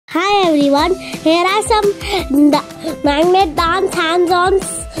everyone, here are some magnet dance hands-on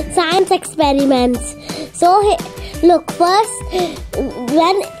science experiments. So look, first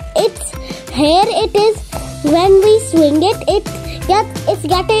when it's here, it is when we swing it, it's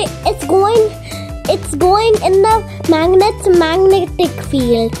going in the magnet's magnetic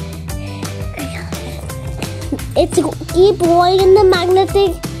field. It's keep going in the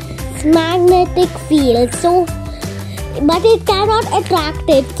magnetic field. So but it cannot attract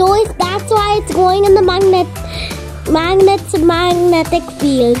it, so that's why it's going in the magnet's magnetic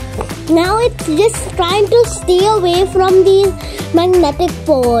field. Now it's just trying to stay away from these magnetic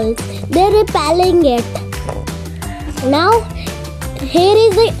poles. They're repelling it. Now here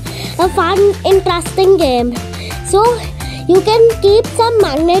is a fun, interesting game. So you can keep some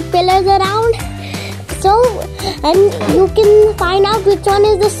magnet pillars around, and you can find out which one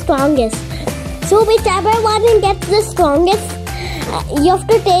is the strongest. So whichever one gets the strongest, you have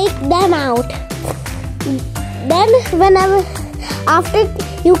to take them out. Then after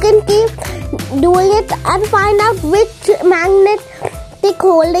you can keep doing it and find out which magnetic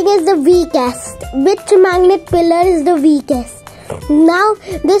holding is the weakest, which magnet pillar is the weakest. Now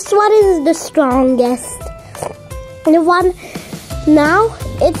this one is the strongest. Now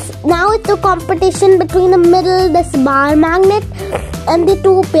it's a competition between the middle, this bar magnet, and the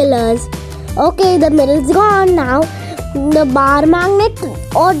two pillars. Okay, the middle's gone. Now the bar magnet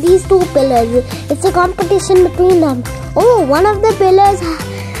or these two pillars. It's a competition between them. Oh, one of the pillars.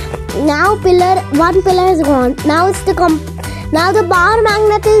 Now one pillar is gone. Now now the bar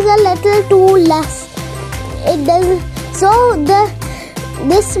magnet is a little too less. It does so the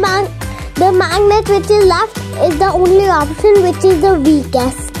magnet which is left is the only option which is the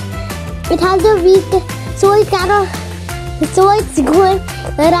weakest. It has the weakest, so it cannot. So it's going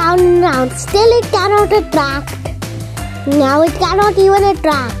around and around. Still it cannot attract. Now it cannot even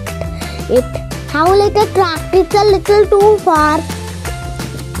attract it. How will it attract? It's a little too far.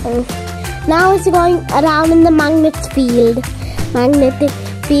 Now it's going around in the magnetic field.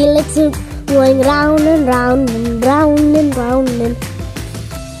 It's going round and round and round and round.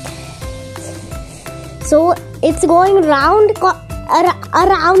 So it's going around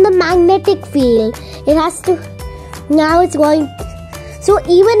the magnetic field. It has to. Now it's going. So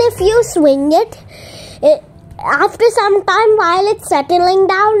even if you swing it, after some time while it's settling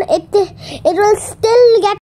down, it will still get